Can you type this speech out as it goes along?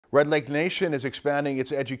Red Lake Nation is expanding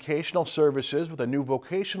its educational services with a new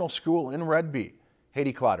vocational school in Redby.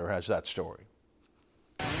 Haiti Clotter has that story.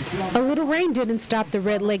 A little rain didn't stop the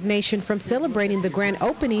Red Lake Nation from celebrating the grand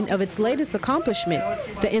opening of its latest accomplishment.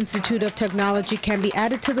 The Institute of Technology can be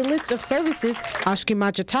added to the list of services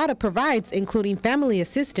Oshkiimaajitahdah provides, including family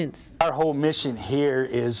assistance. Our whole mission here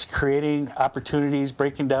is creating opportunities,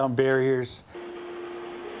 breaking down barriers.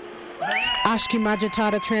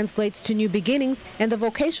 Oshkiimaajitahdah translates to new beginnings, and the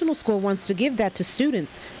vocational school wants to give that to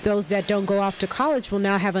students. Those that don't go off to college will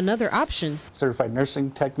now have another option. Certified nursing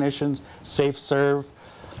technicians, safe serve.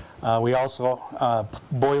 We also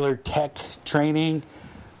boiler tech training.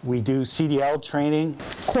 We do CDL training.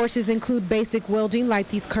 Courses include basic welding like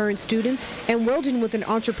these current students and welding with an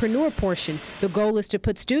entrepreneur portion. The goal is to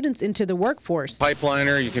put students into the workforce.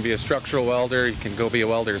 Pipeliner, you can be a structural welder, you can go be a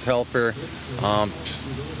welder's helper.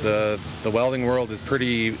 The welding world is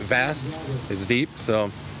pretty vast, it's deep,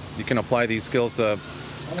 so you can apply these skills to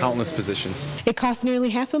countless positions. It cost nearly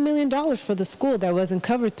 $500,000 for the school that wasn't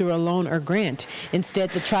covered through a loan or grant. Instead,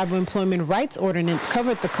 the Tribal Employment Rights Ordinance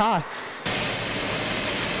covered the costs.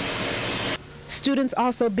 Students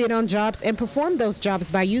also bid on jobs and perform those jobs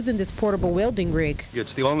by using this portable welding rig.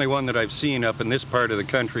 It's the only one that I've seen up in this part of the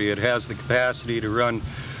country. It has the capacity to run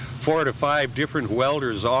 4 to 5 different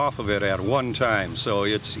welders off of it at one time. So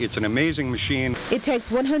it's an amazing machine. It takes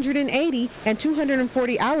 180 and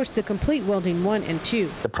 240 hours to complete welding 1 and 2.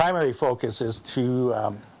 The primary focus is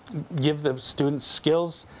to give the students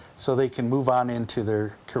skills so they can move on into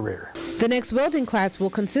their career. The next welding class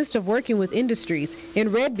will consist of working with industries.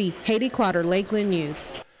 In Redby, Haiti Clotter, Lakeland News.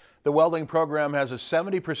 The welding program has a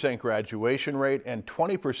 70% graduation rate and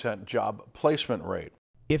 20% job placement rate.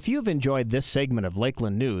 If you've enjoyed this segment of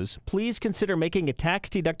Lakeland News, please consider making a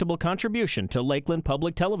tax-deductible contribution to Lakeland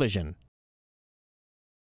Public Television.